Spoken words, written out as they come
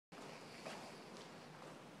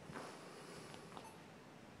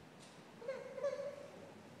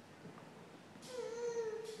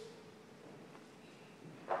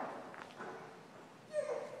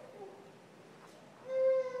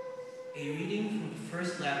reading from the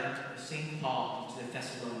first letter of St. Paul to the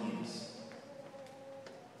Thessalonians.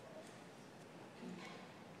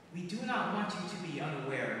 We do not want you to be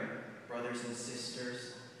unaware, brothers and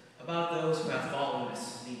sisters, about those who have fallen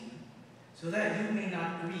asleep, so that you may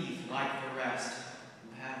not grieve like the rest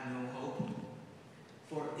who have no hope.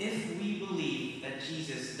 For if we believe that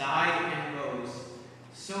Jesus died and rose,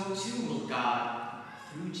 so too will God,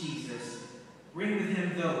 through Jesus, bring with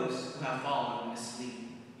him those who have fallen asleep.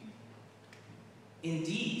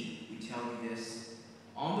 Indeed, we tell you this,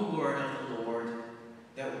 on the word of the Lord,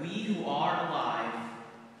 that we who are alive,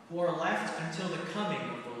 who are left until the coming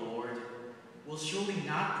of the Lord, will surely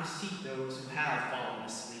not precede those who have fallen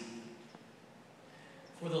asleep.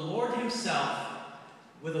 For the Lord himself,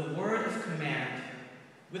 with a word of command,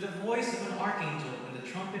 with the voice of an archangel and the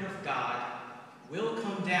trumpet of God, will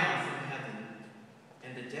come down from heaven,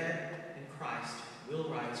 and the dead in Christ will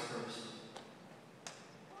rise first.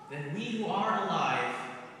 Then we who are alive,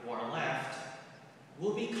 who are left,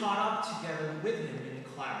 will be caught up together with him in the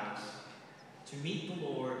clouds, to meet the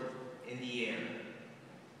Lord in the air.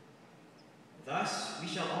 Thus we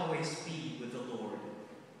shall always be with the Lord.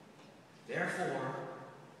 Therefore,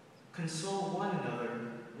 console one another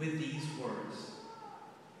with these words.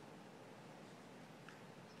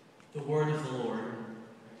 The word of the Lord.